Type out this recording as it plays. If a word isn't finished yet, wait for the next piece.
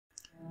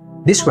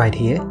This right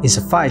here is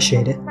a fire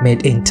shader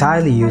made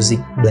entirely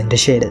using Blender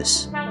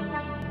shaders.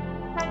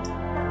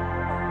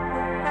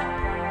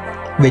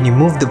 When you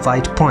move the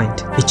white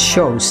point, it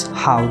shows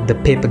how the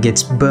paper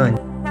gets burned.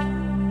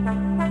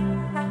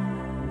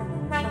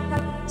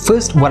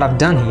 First, what I've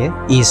done here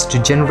is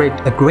to generate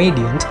a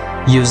gradient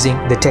using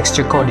the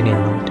texture coordinate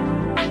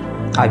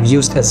node. I've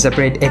used a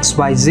separate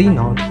XYZ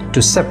node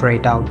to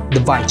separate out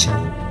the white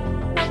channel.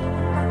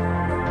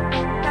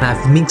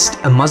 I've mixed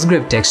a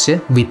Musgrave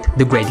texture with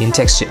the gradient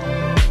texture.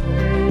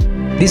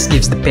 This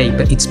gives the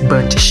paper its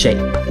burnt shape.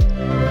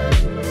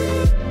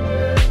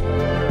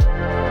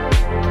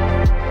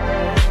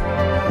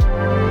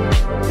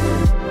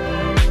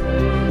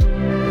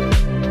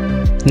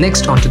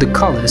 Next, onto the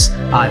colors,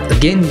 I've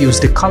again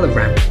used the color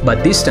ramp,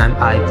 but this time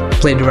I've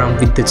played around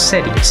with the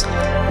settings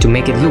to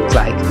make it look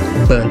like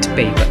burnt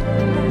paper.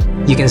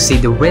 You can see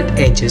the red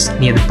edges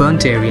near the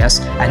burnt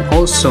areas and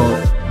also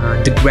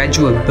the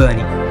gradual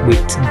burning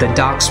with the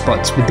dark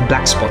spots, with the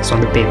black spots on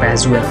the paper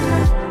as well.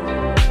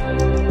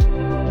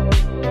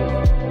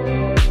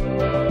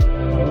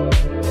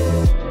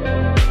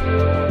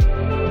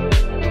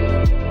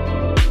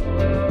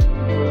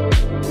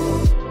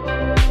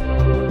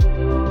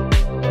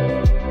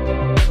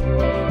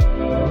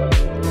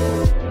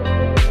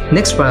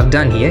 Next, what I've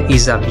done here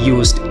is I've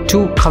used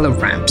two color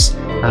ramps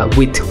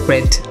with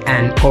red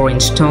and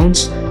orange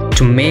tones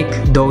to make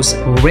those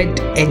red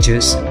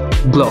edges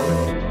glow.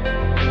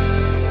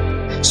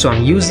 So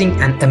I'm using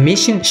an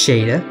emission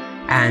shader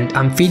and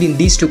I'm feeding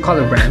these two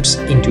color ramps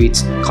into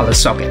its color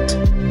socket.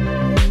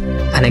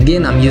 And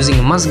again, I'm using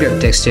a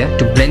Musgrave texture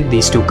to blend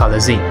these two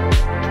colors in.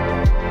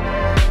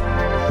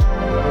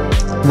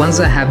 Once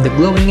I have the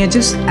glowing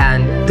edges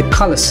and the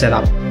color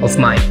setup of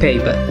my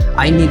paper,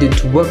 I needed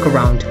to work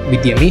around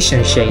with the emission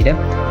shader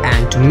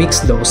and to mix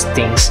those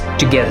things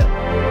together.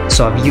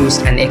 So I've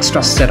used an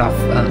extra set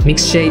of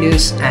mixed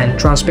shaders and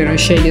transparent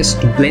shaders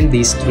to blend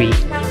these three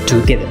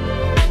together.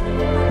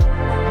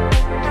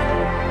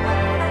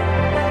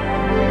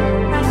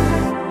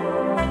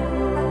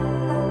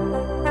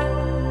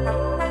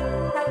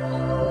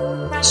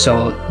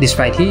 So this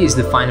right here is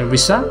the final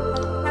result.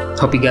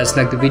 Hope you guys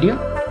liked the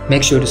video.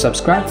 Make sure to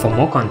subscribe for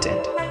more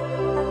content.